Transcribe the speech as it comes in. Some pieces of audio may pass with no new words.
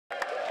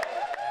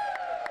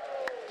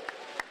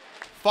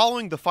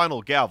Following the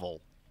final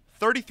gavel,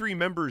 33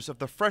 members of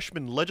the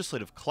freshman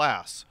legislative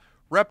class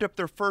wrapped up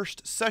their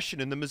first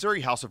session in the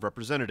Missouri House of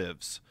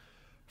Representatives.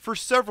 For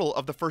several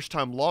of the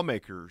first-time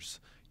lawmakers,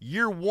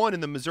 year one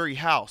in the Missouri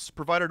House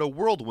provided a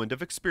whirlwind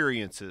of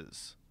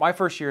experiences. My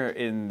first year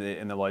in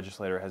the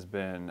legislature has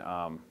been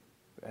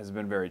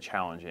very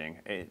challenging,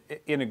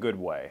 in a good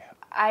way.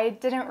 I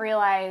didn't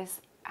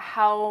realize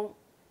how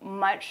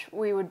much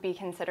we would be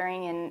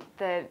considering in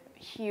the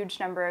huge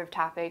number of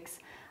topics.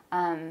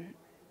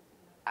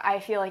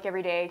 I feel like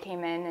every day I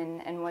came in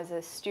and was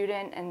a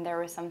student, and there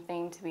was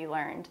something to be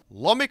learned.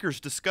 Lawmakers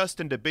discussed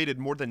and debated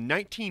more than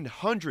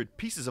 1,900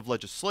 pieces of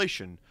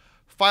legislation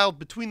filed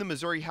between the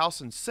Missouri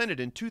House and Senate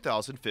in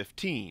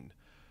 2015.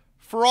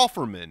 For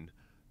Offerman,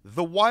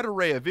 the wide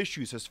array of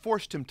issues has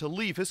forced him to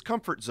leave his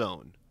comfort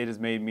zone. It has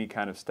made me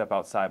kind of step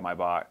outside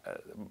my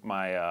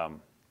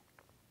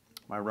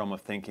realm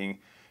of thinking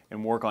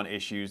and work on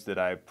issues that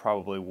I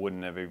probably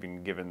wouldn't have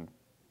even given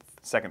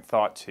second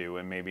thought to,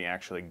 and maybe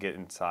actually get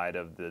inside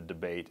of the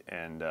debate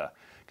and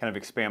kind of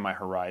expand my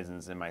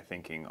horizons in my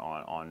thinking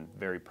on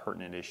very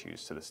pertinent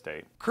issues to the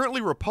state. Currently,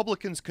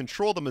 Republicans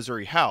control the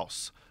Missouri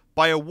House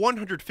by a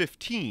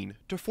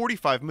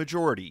 115-45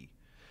 majority.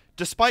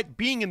 Despite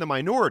being in the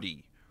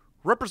minority,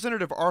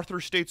 Representative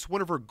Arthur states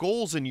one of her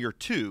goals in year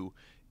two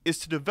is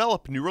to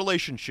develop new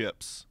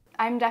relationships.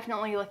 I'm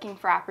definitely looking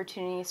for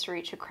opportunities to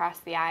reach across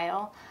the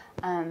aisle.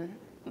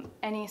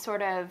 Any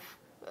sort of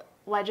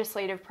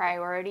legislative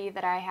priority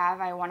that I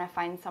have, I want to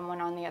find someone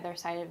on the other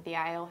side of the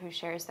aisle who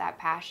shares that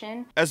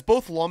passion. As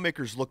both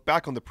lawmakers look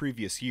back on the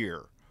previous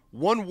year,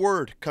 one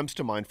word comes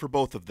to mind for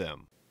both of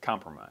them: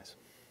 compromise.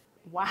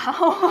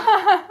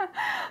 Wow.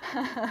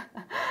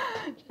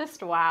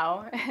 Just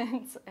wow.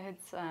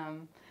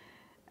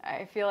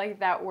 I feel like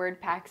that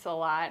word packs a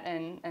lot,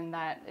 and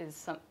that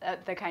is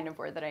the kind of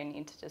word that I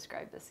need to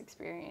describe this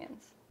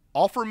experience.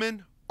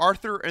 Offerman,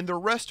 Arthur, and the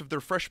rest of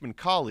their freshman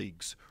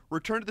colleagues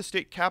return to the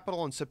state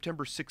capitol on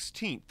September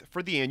 16th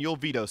for the annual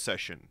veto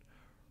session.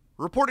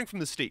 Reporting from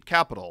the state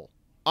capitol,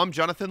 I'm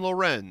Jonathan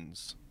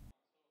Lorenz.